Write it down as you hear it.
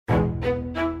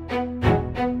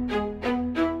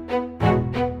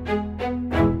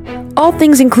All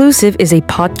Things Inclusive is a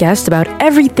podcast about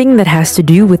everything that has to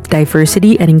do with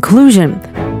diversity and inclusion.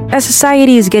 As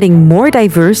society is getting more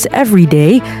diverse every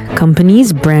day,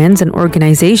 companies, brands, and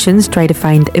organizations try to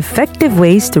find effective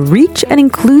ways to reach and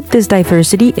include this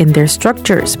diversity in their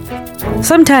structures.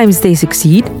 Sometimes they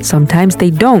succeed, sometimes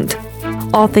they don't.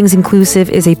 All Things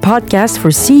Inclusive is a podcast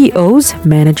for CEOs,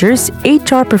 managers,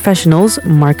 HR professionals,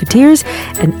 marketeers,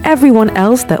 and everyone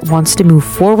else that wants to move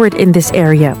forward in this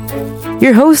area.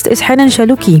 Your host is Hanan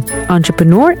Shalouki,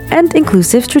 entrepreneur and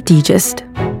inclusive strategist.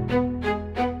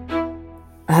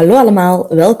 Hallo allemaal,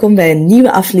 welkom bij een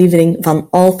nieuwe aflevering van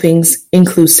All Things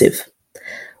Inclusive.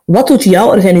 Wat doet jouw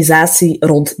organisatie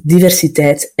rond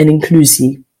diversiteit en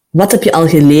inclusie? Wat heb je al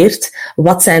geleerd?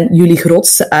 Wat zijn jullie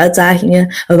grootste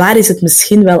uitdagingen? Waar is het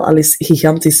misschien wel al eens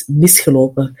gigantisch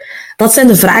misgelopen? Dat zijn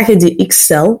de vragen die ik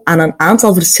stel aan een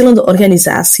aantal verschillende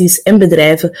organisaties en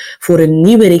bedrijven voor een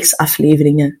nieuwe reeks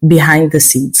afleveringen Behind the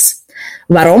Scenes.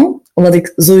 Waarom? Omdat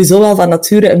ik sowieso wel van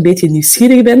nature een beetje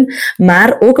nieuwsgierig ben,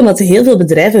 maar ook omdat heel veel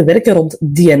bedrijven werken rond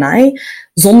D&I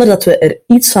zonder dat we er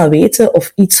iets van weten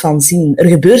of iets van zien. Er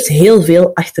gebeurt heel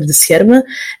veel achter de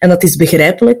schermen en dat is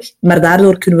begrijpelijk, maar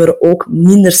daardoor kunnen we er ook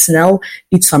minder snel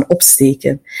iets van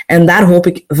opsteken. En daar hoop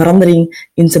ik verandering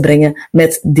in te brengen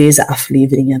met deze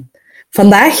afleveringen.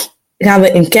 Vandaag gaan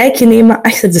we een kijkje nemen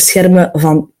achter de schermen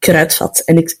van Kruidvat.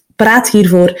 En ik praat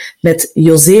hiervoor met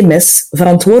José Mes,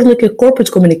 verantwoordelijke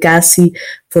corporate communicatie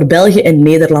voor België en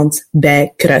Nederland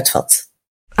bij Kruidvat.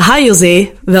 Hi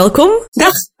José, welkom.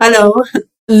 Dag, hallo.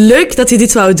 Leuk dat je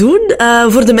dit wou doen.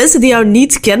 Voor de mensen die jou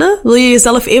niet kennen, wil je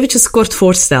jezelf eventjes kort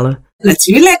voorstellen?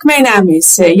 Natuurlijk, mijn naam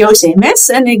is José Mes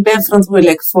en ik ben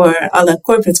verantwoordelijk voor alle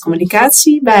corporate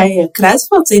communicatie bij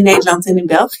Kruidvat in Nederland en in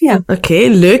België. Oké,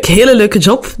 leuk. Hele leuke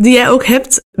job die jij ook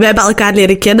hebt. Wij hebben elkaar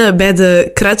leren kennen bij de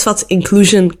Kruidvat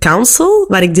Inclusion Council,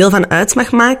 waar ik deel van uit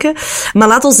mag maken. Maar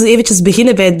laat ons eventjes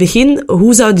beginnen bij het begin.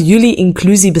 Hoe zouden jullie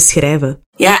inclusie beschrijven?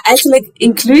 Ja, eigenlijk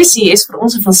inclusie is voor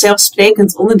ons een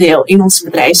vanzelfsprekend onderdeel in onze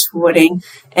bedrijfsvoering.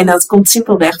 En dat komt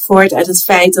simpelweg voort uit het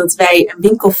feit dat wij een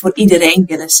winkel voor iedereen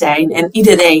willen zijn. En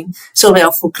iedereen,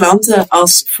 zowel voor klanten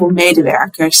als voor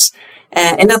medewerkers.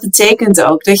 En dat betekent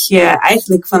ook dat je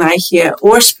eigenlijk vanuit je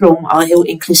oorsprong al heel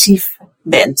inclusief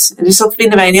bent. Dus dat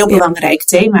vinden wij een heel belangrijk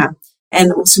thema.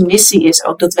 En onze missie is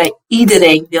ook dat wij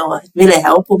iedereen willen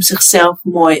helpen om zichzelf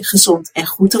mooi, gezond en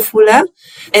goed te voelen.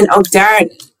 En ook daar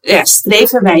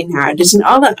streven wij naar. Dus in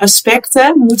alle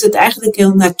aspecten moet het eigenlijk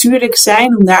heel natuurlijk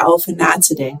zijn om daarover na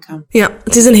te denken. Ja,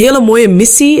 het is een hele mooie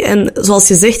missie. En zoals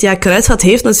je zegt, ja, Kruidvat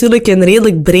heeft natuurlijk een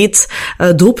redelijk breed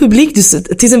doelpubliek. Dus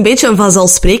het is een beetje een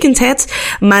vanzelfsprekendheid.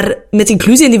 Maar met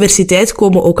inclusie en diversiteit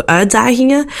komen ook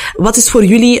uitdagingen. Wat is voor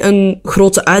jullie een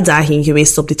grote uitdaging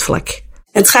geweest op dit vlak?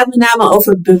 Het gaat met name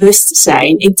over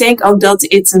bewustzijn. Ik denk ook dat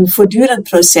het een voortdurend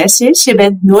proces is. Je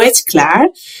bent nooit klaar.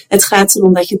 Het gaat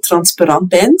erom dat je transparant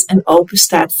bent en open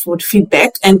staat voor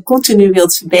feedback en continu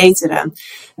wilt verbeteren.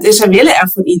 Dus we willen er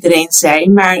voor iedereen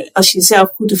zijn, maar als je zelf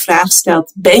goed de vraag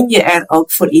stelt, ben je er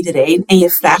ook voor iedereen? En je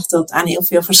vraagt dat aan heel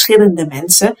veel verschillende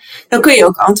mensen, dan kun je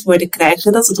ook antwoorden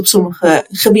krijgen dat het op sommige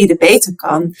gebieden beter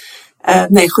kan.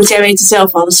 Nee, goed, jij weet er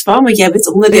zelf alles van, want jij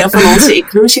bent onderdeel van onze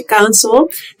Inclusion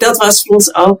Council. Dat was voor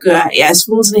ons ook, is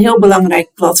voor ons een heel belangrijk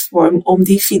platform om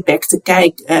die feedback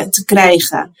te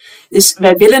krijgen. Dus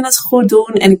wij willen het goed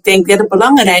doen en ik denk dat de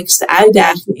belangrijkste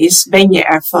uitdaging is, ben je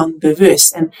ervan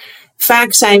bewust? En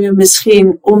vaak zijn we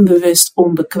misschien onbewust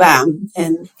onbekwaam.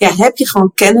 En heb je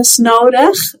gewoon kennis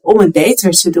nodig om het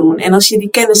beter te doen. En als je die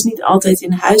kennis niet altijd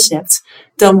in huis hebt,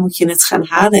 dan moet je het gaan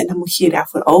halen en dan moet je je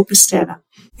daarvoor openstellen.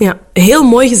 Ja, heel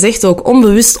mooi gezegd ook.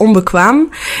 Onbewust onbekwaam.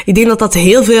 Ik denk dat dat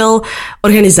heel veel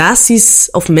organisaties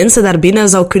of mensen daarbinnen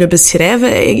zou kunnen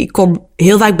beschrijven. Ik kom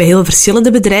heel vaak bij heel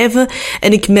verschillende bedrijven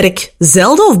en ik merk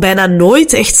zelden of bijna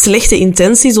nooit echt slechte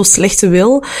intenties of slechte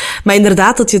wil. Maar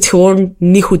inderdaad dat je het gewoon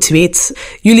niet goed weet.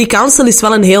 Jullie council is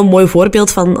wel een heel mooi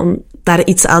voorbeeld van om daar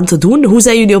iets aan te doen. Hoe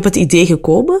zijn jullie op het idee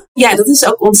gekomen? Ja, dat is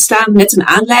ook ontstaan met een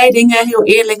aanleiding, heel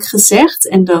eerlijk gezegd.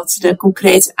 En dat de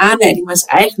concrete aanleiding was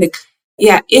eigenlijk,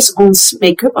 is ons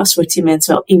make-up assortiment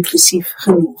wel inclusief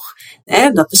genoeg?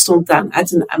 Dat bestond dan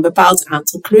uit een bepaald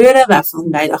aantal kleuren, waarvan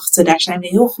wij dachten, daar zijn we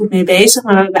heel goed mee bezig.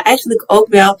 Maar we hebben eigenlijk ook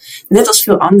wel, net als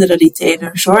veel andere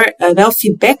retailers wel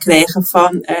feedback kregen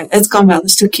van, het kan wel een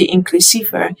stukje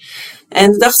inclusiever.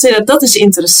 En we dachten, dat is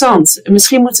interessant.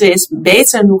 Misschien moeten we eens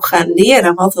beter nog gaan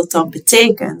leren wat dat dan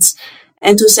betekent.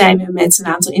 En toen zijn we met een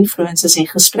aantal influencers in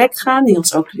gesprek gegaan, die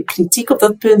ons ook de kritiek op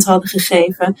dat punt hadden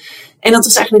gegeven. En dat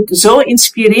was eigenlijk zo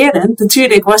inspirerend.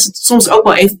 Natuurlijk was het soms ook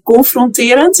wel even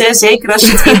confronterend, hè? Zeker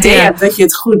als je het idee hebt dat je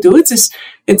het goed doet. Dus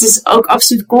het is ook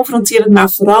absoluut confronterend,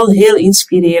 maar vooral heel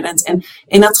inspirerend. En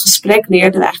in dat gesprek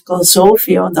leerden we eigenlijk al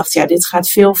zoveel. En dacht, dit gaat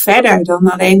veel verder dan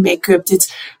alleen make-up.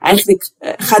 Eigenlijk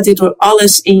gaat dit door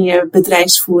alles in je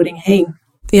bedrijfsvoering heen.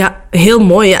 Ja, heel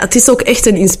mooi. Ja. Het is ook echt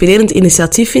een inspirerend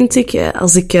initiatief, vind ik.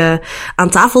 Als ik aan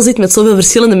tafel zit met zoveel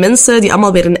verschillende mensen die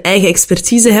allemaal weer een eigen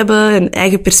expertise hebben, een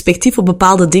eigen perspectief op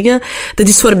bepaalde dingen. Dat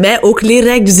is voor mij ook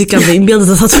leerrijk, dus ik kan me inbeelden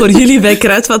dat dat voor jullie bij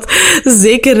Kruidvat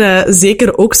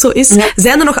zeker ook zo is. Ja.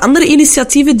 Zijn er nog andere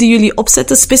initiatieven die jullie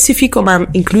opzetten specifiek om aan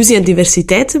inclusie en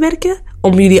diversiteit te werken?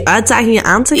 Om jullie uitdagingen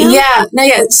aan te gaan?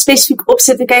 Ja, specifiek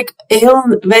opzetten. Kijk,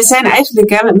 wij zijn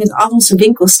eigenlijk, met al onze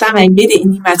winkels staan wij midden in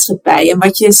die maatschappij. En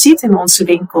wat je ziet in onze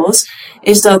winkels,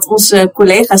 is dat onze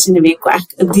collega's in de winkel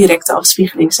eigenlijk een directe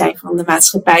afspiegeling zijn van de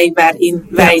maatschappij waarin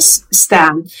wij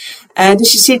staan.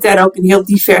 Dus je ziet daar ook een heel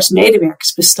divers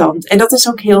medewerkersbestand. En dat is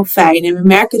ook heel fijn. En we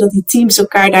merken dat die teams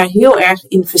elkaar daar heel erg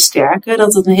in versterken.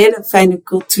 Dat het een hele fijne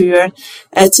cultuur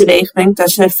teweeg brengt.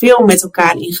 Dat er veel met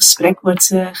elkaar in gesprek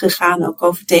wordt gegaan, ook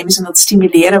over thema's. En dat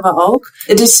stimuleren we ook.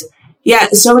 Het is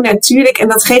zo natuurlijk. En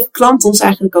dat geeft klanten ons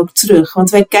eigenlijk ook terug. Want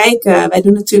wij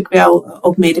doen natuurlijk wel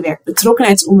ook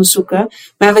medewerkerbetrokkenheidsonderzoeken.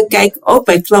 Maar we kijken ook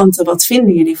bij klanten, wat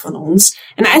vinden jullie van ons?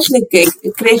 En eigenlijk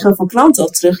kregen we van klanten al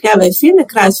terug, wij vinden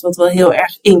Kruidvat wel heel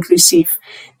erg inclusief.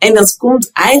 En dat komt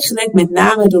eigenlijk met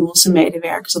name door onze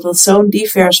medewerkers, dat het zo'n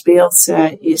divers beeld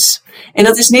is. En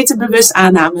dat is niet een bewust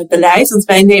aannamebeleid, want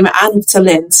wij nemen aan op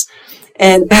talent.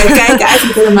 En we kijken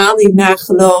eigenlijk helemaal niet naar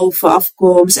geloof,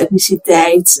 afkomst,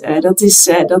 etniciteit.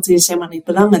 Dat is helemaal niet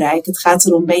belangrijk. Het gaat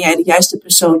erom, ben jij de juiste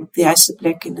persoon op de juiste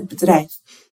plek in het bedrijf?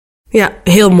 Ja,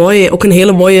 heel mooi. Ook een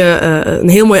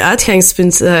heel mooi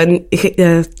uitgangspunt,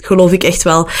 geloof ik echt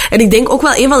wel. En ik denk ook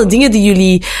wel een van de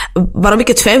dingen waarom ik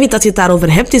het fijn vind dat je het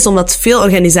daarover hebt, is omdat veel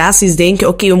organisaties denken,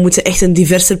 oké, we moeten echt een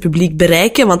diverser publiek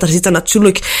bereiken, want daar zitten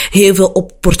natuurlijk heel veel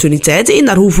opportuniteiten in.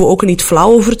 Daar hoeven we ook niet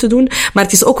flauw over te doen. Maar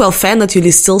het is ook wel fijn dat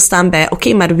jullie stilstaan bij,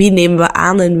 oké, maar wie nemen we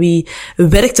aan en wie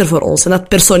werkt er voor ons? En dat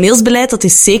personeelsbeleid, dat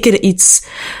is zeker iets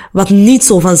wat niet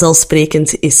zo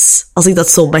vanzelfsprekend is, als ik dat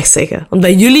zo mag zeggen. Want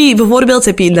bij jullie bijvoorbeeld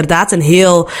heb je inderdaad een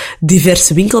heel divers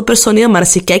winkelpersoneel, maar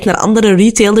als je kijkt naar andere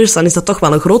retailers, dan is dat toch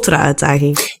wel een grotere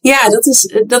uitdaging. Ja,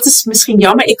 dat is misschien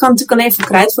jammer. Ik kan natuurlijk alleen voor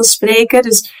Kruidvat spreken,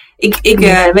 dus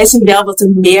wij zien wel wat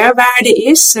de meerwaarde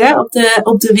is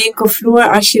op de winkelvloer,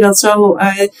 als je dat zo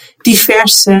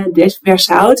divers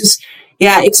houdt. Dus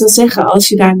ik zou zeggen, als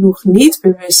je daar nog niet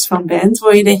bewust van bent,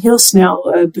 word je er heel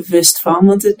snel bewust van,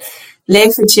 want het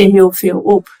levert je heel veel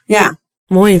op. Ja.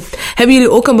 Mooi. Hebben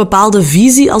jullie ook een bepaalde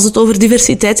visie als het over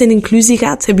diversiteit en inclusie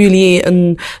gaat? Hebben jullie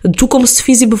een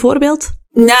toekomstvisie bijvoorbeeld?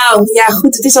 Nou,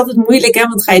 goed. Het is altijd moeilijk,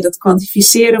 want ga je dat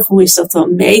kwantificeren? Of hoe is dat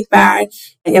dan meetbaar?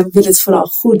 We willen het vooral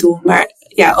goed doen. Maar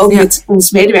ook met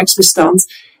ons medewerkersbestand.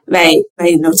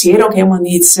 Wij noteren ook helemaal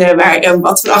niet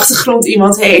wat voor achtergrond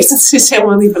iemand heeft. Dat is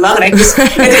helemaal niet belangrijk. Dus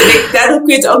daarom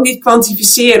kun je het ook niet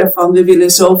kwantificeren van we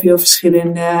willen zoveel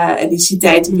verschillende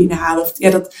etniciteiten binnenhalen.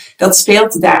 Dat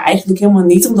speelt daar eigenlijk helemaal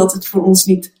niet, omdat het voor ons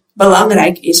niet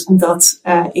belangrijk is om dat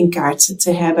in kaart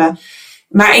te hebben.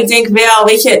 Maar ik denk wel,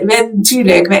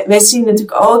 wij zien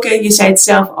natuurlijk ook, je zei het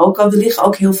zelf ook al, er liggen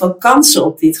ook heel veel kansen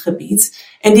op dit gebied.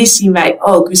 En die zien wij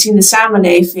ook. We zien dat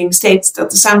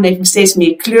de samenleving steeds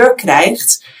meer kleur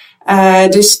krijgt.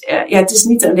 Het is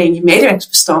niet alleen je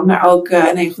medewerkersbestand, maar ook,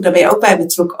 daar ben je ook bij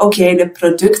betrokken, ook je hele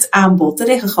productaanbod. Er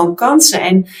liggen gewoon kansen.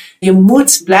 En je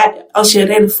moet als je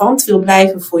relevant wil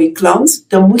blijven voor je klant,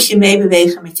 dan moet je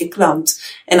meebewegen met je klant.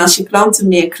 En als je klanten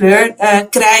meer kleur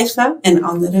krijgen en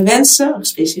andere wensen, of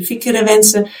specifiekere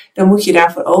wensen, dan moet je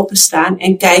daarvoor openstaan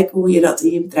en kijken hoe je dat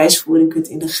in je bedrijfsvoering kunt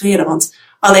integreren. Want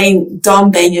alleen dan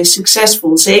ben je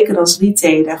succesvol, zeker als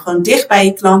retailer. Gewoon dicht bij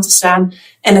je klanten staan.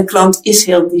 En een klant is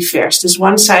heel divers. Dus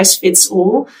one size fits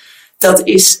all, dat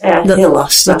is heel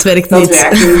lastig. Dat werkt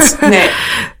niet.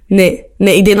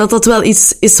 Nee, ik denk dat dat wel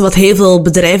iets is wat heel veel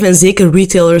bedrijven en zeker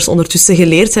retailers ondertussen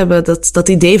geleerd hebben. Dat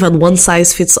idee van one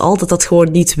size fits all, dat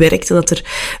gewoon niet werkt. En dat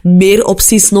er meer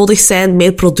opties nodig zijn,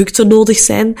 meer producten nodig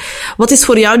zijn. Wat is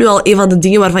voor jou nu al een van de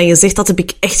dingen waarvan je zegt, dat heb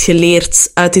ik echt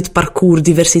geleerd uit dit parcours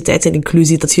diversiteit en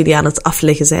inclusie dat jullie aan het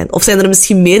afleggen zijn? Of zijn er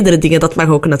misschien meerdere dingen? Dat mag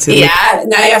ook natuurlijk.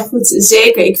 Goed,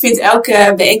 zeker. Ik vind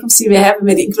elke bijeenkomst die we hebben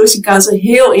met de Inclusie Council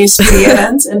heel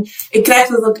inspirerend. En ik krijg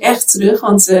dat ook echt terug,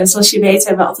 want zoals je weet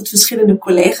hebben we altijd verschillende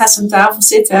collega's aan tafel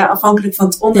zitten, afhankelijk van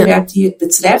het onderwerp die het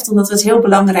betreft. Omdat we het heel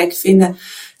belangrijk vinden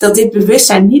dat dit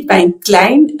bewustzijn niet bij een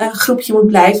klein groepje moet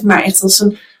blijven, maar echt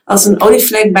als een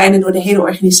olievlek bijna door de hele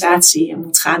organisatie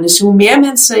moet gaan. Dus hoe meer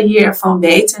mensen hiervan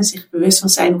weten en zich bewust van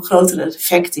zijn, hoe groter het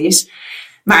effect is.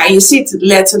 Maar je ziet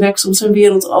letterlijk soms een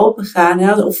wereld opengaan.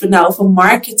 Hè? Of we nou over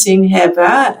marketing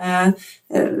hebben.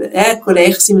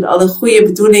 Collega's die met alle goede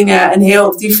bedoelingen een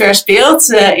heel divers beeld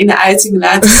in de uiting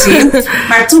laten zien.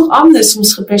 Maar toch anders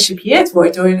soms gepercipieerd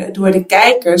wordt door de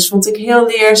kijkers. Vond ik heel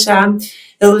leerzaam.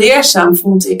 Heel leerzaam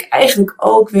vond ik eigenlijk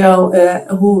ook wel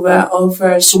hoe we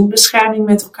over zonbescherming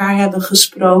met elkaar hebben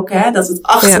gesproken. Hè? Dat het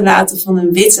achterlaten van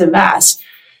een witte waas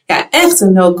echt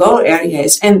een no-go area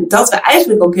is. En dat we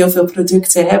eigenlijk ook heel veel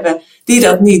producten hebben die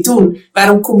dat niet doen.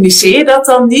 Waarom communiceer je dat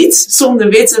dan niet zonder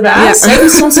witte waas? Ja.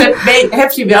 Dus soms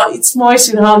heb je wel iets moois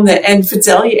in handen en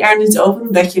vertel je er niet over,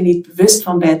 omdat je er niet bewust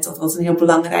van bent dat dat een heel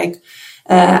belangrijk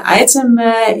item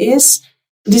is.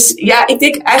 Dus ja, ik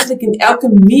denk eigenlijk in elke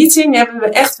meeting hebben we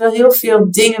echt wel heel veel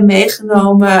dingen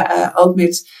meegenomen. Ook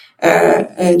met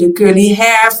de curly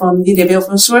hair van iedereen wil van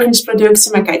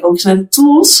verzorgingsproducten. Maar kijk ook eens naar de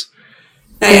tools.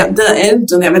 Nou ja, en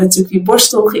toen hebben we natuurlijk die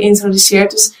borstel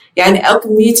geïntroduceerd. Dus ja, in elke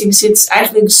meeting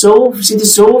zitten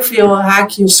zoveel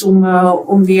haakjes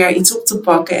om weer iets op te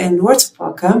pakken en door te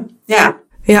pakken.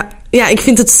 Ja, ik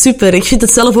vind het super. Ik vind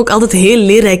het zelf ook altijd heel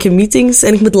leerrijke meetings.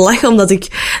 En ik moet lachen omdat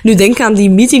ik nu denk aan die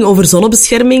meeting over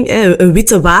zonnebescherming. Een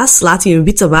witte waas. Laat je een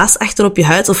witte waas achter op je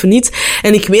huid of niet?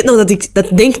 En ik weet nog dat ik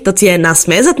denk dat jij naast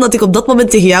mij zat en dat ik op dat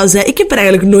moment tegen jou zei, ik heb er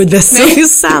eigenlijk nooit bij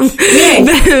stilgestaan. Nee.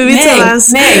 Bij een witte waas.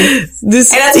 Nee. Dus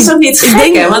en dat is ook niet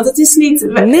gek, want het is niet,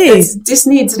 het is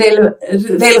niet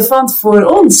relevant voor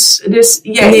ons. Dus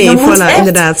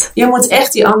inderdaad. Je moet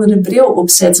echt die andere bril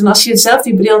opzetten. En als je zelf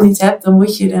die bril niet hebt, dan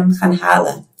moet je hem gaan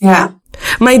halen. Ja.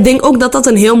 Maar ik denk ook dat dat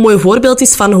een heel mooi voorbeeld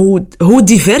is van hoe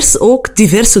divers ook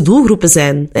diverse doelgroepen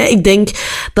zijn. Ik denk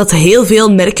dat heel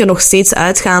veel merken nog steeds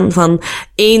uitgaan van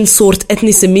één soort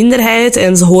etnische minderheid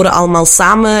en ze horen allemaal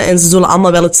samen en ze zullen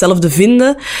allemaal wel hetzelfde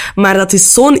vinden. Maar dat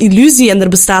is zo'n illusie en er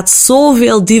bestaat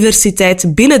zoveel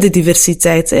diversiteit binnen de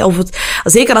diversiteit.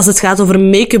 Zeker als het gaat over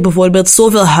make-up bijvoorbeeld,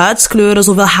 zoveel huidskleuren,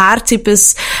 zoveel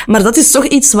haartypes. Maar dat is toch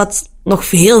iets wat nog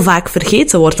heel vaak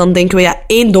vergeten wordt. Dan denken we,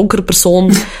 één donkere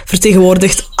persoon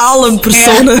vertegenwoordigt alle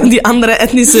personen die andere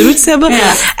etnische roots hebben.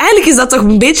 Ja. Eigenlijk is dat toch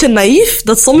een beetje naïef,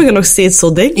 dat sommigen nog steeds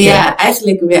zo denken. Ja,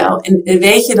 eigenlijk wel. En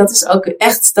weet je, dat is ook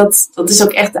echt, dat is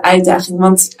ook echt de uitdaging.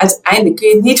 Want uiteindelijk kun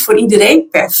je het niet voor iedereen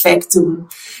perfect doen.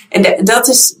 En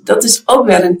dat is ook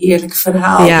wel een eerlijk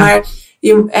verhaal. Ja. Maar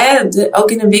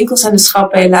ook in een winkel zijn de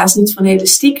schappen helaas niet van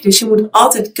elastiek. Dus je moet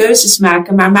altijd keuzes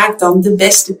maken. Maar maak dan de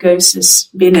beste keuzes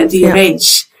binnen die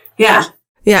range. Ja.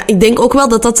 Ja, ik denk ook wel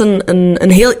dat dat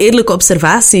een heel eerlijke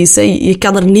observatie is. Hè. Je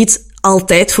kan er niet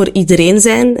altijd voor iedereen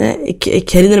zijn. Hè. Ik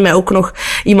herinner mij ook nog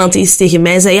iemand die eens tegen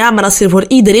mij zei, maar als je er voor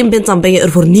iedereen bent, dan ben je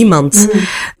er voor niemand. Mm.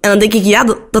 En dan denk ik,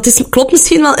 dat klopt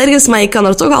misschien wel ergens, maar je kan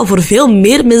er toch al voor veel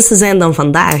meer mensen zijn dan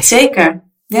vandaag. Zeker,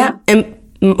 ja. En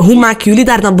hoe maken jullie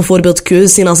daar dan bijvoorbeeld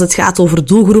keuzes in als het gaat over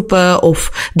doelgroepen?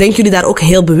 Of denken jullie daar ook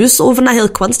heel bewust over na,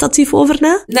 heel kwantitatief over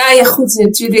na? Nou ja, goed,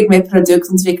 natuurlijk met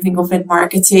productontwikkeling of met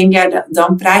marketing. Ja,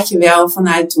 dan praat je wel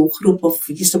vanuit doelgroep of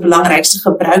is de belangrijkste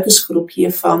gebruikersgroep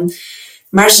hiervan.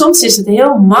 Maar soms is het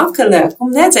heel makkelijk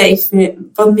om net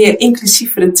even wat meer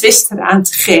inclusievere twist eraan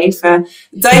te geven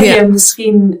dan je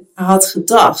misschien had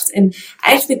gedacht. En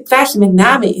eigenlijk praat je met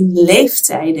name in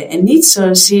leeftijden en niet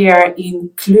zozeer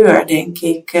in kleur, denk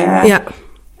ik.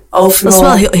 Overal.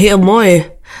 Dat is wel heel mooi.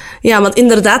 Ja, want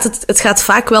inderdaad, het gaat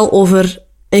vaak wel over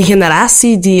een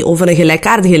generatie die over een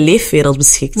gelijkaardige leefwereld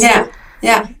beschikt.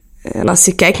 Ja. En als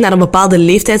je kijkt naar een bepaalde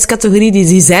leeftijdscategorie,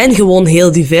 die zijn gewoon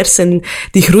heel divers en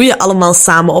die groeien allemaal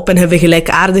samen op en hebben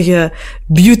gelijkaardige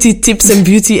beauty tips en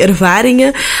beauty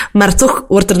ervaringen. Maar toch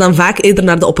wordt er dan vaak eerder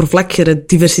naar de oppervlakkige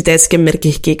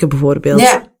diversiteitskenmerken gekeken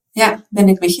bijvoorbeeld. Ja, ben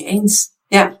ik met je eens.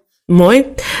 Ja. Mooi.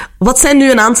 Wat zijn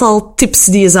nu een aantal tips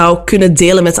die je zou kunnen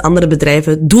delen met andere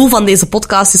bedrijven? Het doel van deze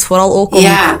podcast is vooral ook om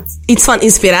iets van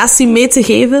inspiratie mee te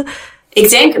geven. Ik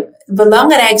denk, de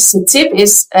belangrijkste tip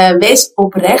is, wees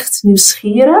oprecht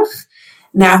nieuwsgierig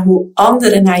naar hoe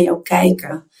anderen naar jou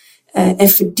kijken. En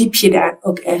verdiep je daar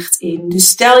ook echt in. Dus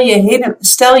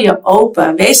stel je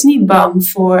open. Wees niet bang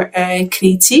voor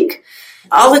kritiek.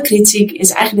 Alle kritiek is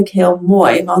eigenlijk heel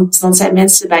mooi, want dan zijn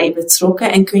mensen bij je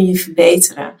betrokken en kun je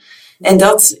verbeteren.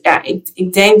 En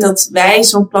ik denk dat wij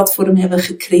zo'n platform hebben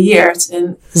gecreëerd.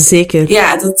 En zeker.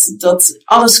 Ja, dat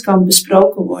alles kan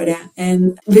besproken worden.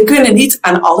 En we kunnen niet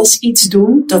aan alles iets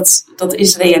doen. Dat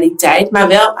is realiteit. Maar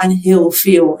wel aan heel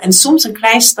veel. En soms een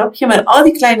klein stapje. Maar al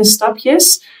die kleine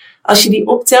stapjes, als je die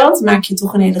optelt, maak je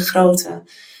toch een hele grote.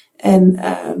 En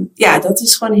dat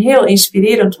is gewoon heel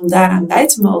inspirerend om daaraan bij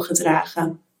te mogen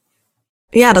dragen.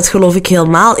 Ja, dat geloof ik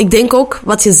helemaal. Ik denk ook,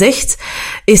 wat je zegt,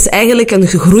 is eigenlijk een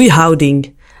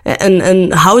groeihouding.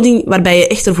 Een houding waarbij je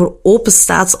echt ervoor open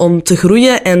staat om te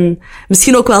groeien en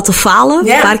misschien ook wel te falen.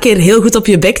 Ja. Een paar keer heel goed op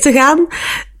je bek te gaan.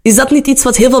 Is dat niet iets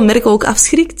wat heel veel merken ook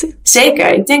afschrikt?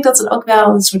 Zeker. Ik denk dat er ook wel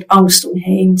een soort angst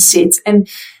omheen zit. En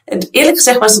eerlijk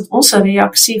gezegd was dat onze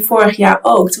reactie vorig jaar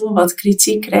ook. Toen we wat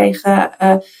kritiek kregen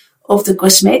op de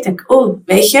cosmetic.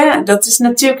 Weet je, dat is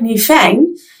natuurlijk niet fijn.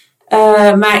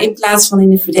 Maar in plaats van in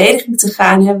de verdediging te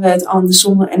gaan, hebben we het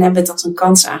andersom en hebben we het als een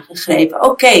kans aangegrepen.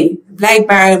 Oké,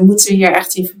 blijkbaar moeten we hier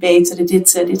echt in verbeteren.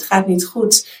 Dit gaat niet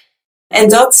goed. En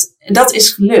dat is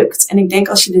gelukt. En ik denk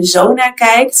als je er zo naar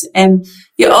kijkt en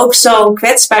je ook zo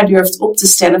kwetsbaar durft op te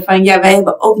stellen van ja, wij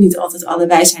hebben ook niet altijd alle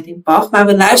wijsheid in pacht, maar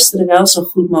we luisteren wel zo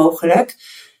goed mogelijk,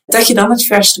 dat je dan het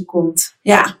verste komt.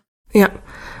 Ja.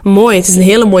 Mooi. Het is een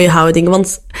hele mooie houding.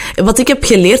 Want wat ik heb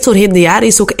geleerd doorheen de jaren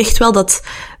is ook echt wel dat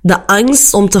de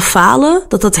angst om te falen,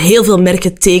 dat heel veel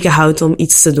merken tegenhoudt om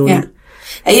iets te doen. Ja.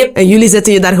 En jullie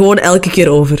zetten je daar gewoon elke keer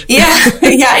over.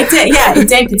 Ik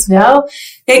denk het wel.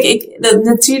 Kijk,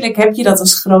 natuurlijk heb je dat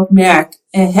als groot merk.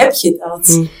 Heb je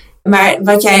dat. Maar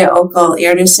wat jij ook al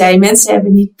eerder zei, mensen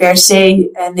hebben niet per se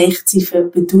negatieve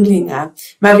bedoelingen,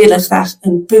 maar willen graag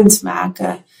een punt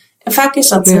maken. En vaak is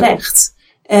dat terecht.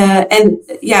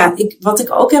 Wat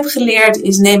ik ook heb geleerd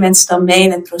is, neem mensen dan mee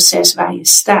in het proces waar je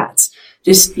staat.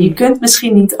 Dus je kunt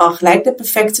misschien niet al gelijk de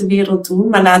perfecte wereld doen,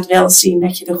 maar laat wel zien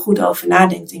dat je er goed over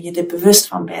nadenkt en je er bewust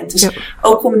van bent. Dus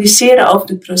ook communiceren over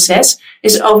het proces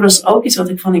is overigens ook iets wat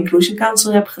ik van Inclusion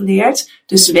Council heb geleerd.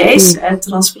 Dus wees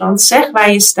transparant, zeg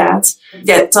waar je staat.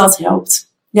 Ja, dat helpt.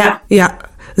 Ja,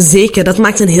 zeker. Dat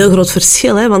maakt een heel groot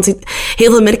verschil, hè? Want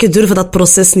heel veel merken durven dat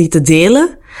proces niet te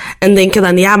delen. En denken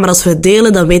dan, ja, maar als we het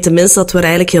delen, dan weten mensen dat we er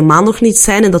eigenlijk helemaal nog niet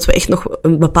zijn en dat we echt nog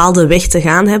een bepaalde weg te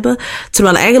gaan hebben.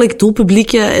 Terwijl eigenlijk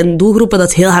doelpublieken en doelgroepen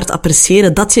dat heel hard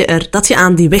appreciëren, dat je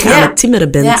aan die weg aan het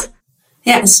timmeren bent.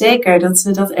 Ja, zeker.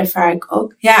 Dat ervaar ik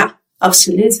ook. Ja,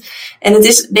 absoluut. En het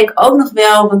is denk ik ook nog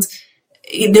wel, want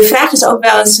de vraag is ook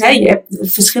wel eens, je hebt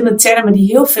verschillende termen die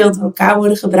heel veel door elkaar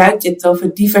worden gebruikt. Je hebt het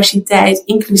over diversiteit,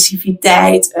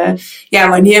 inclusiviteit.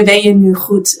 Wanneer ben je nu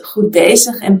goed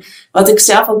bezig? En wat ik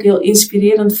zelf ook heel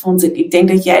inspirerend vond, ik denk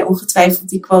dat jij ongetwijfeld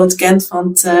die quote kent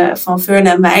van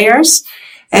Verna Myers.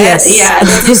 Yes.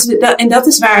 Dat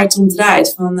is waar het om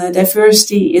draait. Van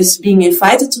diversity is being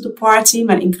invited to the party,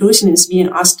 maar inclusion is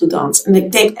being asked to dance. En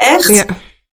ik denk echt,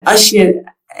 als je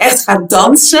echt gaat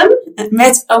dansen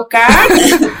met elkaar.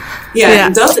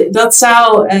 Dat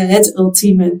zou het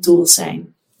ultieme doel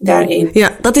zijn daarin.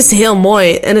 Ja, dat is heel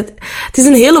mooi. En het is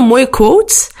een hele mooie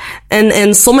quote.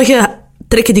 En sommigen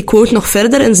trekken die quote nog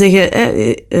verder en zeggen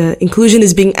inclusion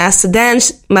is being asked to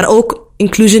dance, maar ook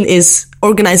inclusion is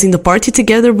organizing the party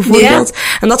together, bijvoorbeeld.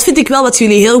 Yeah. En dat vind ik wel wat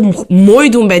jullie heel mooi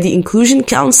doen bij die Inclusion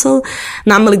Council.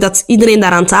 Namelijk dat iedereen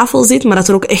daar aan tafel zit, maar dat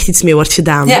er ook echt iets mee wordt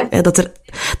gedaan. Yeah.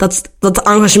 Dat het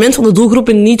engagement van de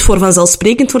doelgroepen niet voor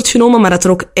vanzelfsprekend wordt genomen, maar dat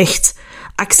er ook echt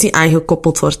actie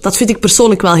aangekoppeld wordt. Dat vind ik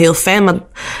persoonlijk wel heel fijn, maar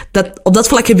op dat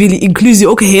vlak hebben jullie inclusie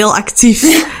ook heel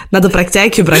actief naar de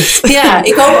praktijk gebracht. Ja,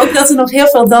 ik hoop ook dat we nog heel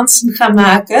veel dansen gaan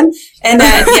maken. En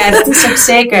dat is ook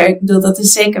zeker, ik bedoel, dat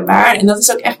is zeker waar. En dat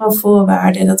is ook echt wel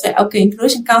voorwaarde. Dat we elke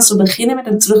Inclusion Council beginnen met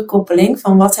een terugkoppeling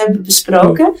van wat hebben we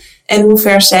besproken en hoe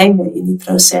ver zijn we in die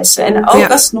processen. En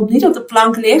ook als het nog niet op de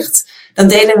plank ligt, dan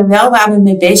delen we wel waar we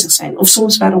mee bezig zijn. Of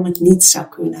soms waarom het niet zou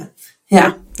kunnen.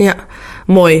 Ja,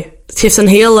 mooi. Het geeft een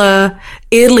heel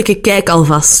eerlijke kijk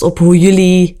alvast op hoe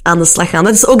jullie aan de slag gaan.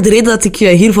 Dat is ook de reden dat ik je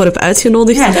hiervoor heb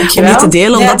uitgenodigd om dit te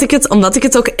delen. Omdat ik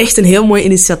het ook echt een heel mooi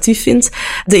initiatief vind.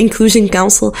 De Inclusion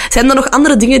Council. Zijn er nog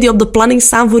andere dingen die op de planning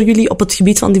staan voor jullie op het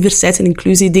gebied van diversiteit en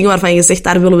inclusie? Dingen waarvan je zegt,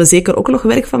 daar willen we zeker ook nog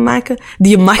werk van maken?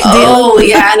 Die je mag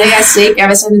delen? Zeker.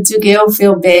 We zijn natuurlijk heel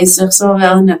veel bezig.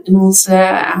 Zowel in ons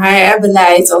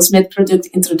HR-beleid als met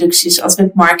productintroducties, als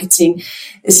met marketing.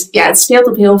 Dus het speelt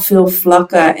op heel veel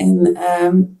vlakken. En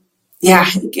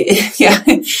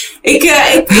ik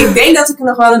denk dat ik er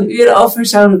nog wel een uur over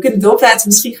zou kunnen doorpraten.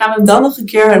 Misschien gaan we hem dan nog een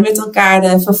keer met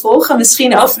elkaar vervolgen.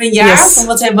 Misschien over een jaar. Van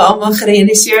wat hebben we allemaal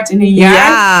gerealiseerd in een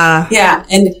jaar. Ja,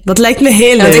 en dat lijkt me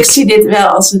heel leuk. Ik zie dit wel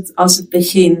als het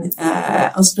begin.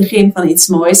 Als het begin van iets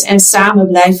moois. En samen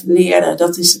blijven leren.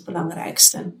 Dat is het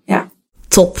belangrijkste. Ja.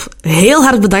 Top. Heel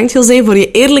hard bedankt, José, voor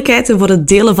je eerlijkheid en voor het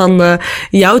delen van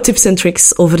jouw tips en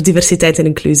tricks over diversiteit en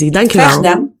inclusie. Dank je wel. Graag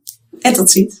gedaan. En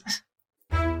tot ziens.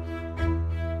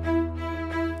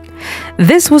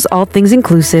 This was All Things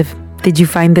Inclusive. Did you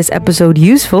find this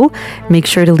episode useful? Make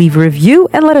sure to leave a review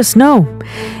and let us know.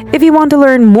 If you want to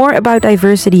learn more about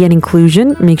diversity and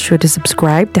inclusion, make sure to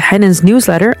subscribe to Hanen's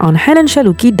newsletter on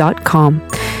hanenshaluki.com.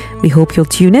 We hope you'll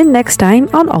tune in next time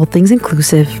on All Things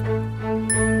Inclusive.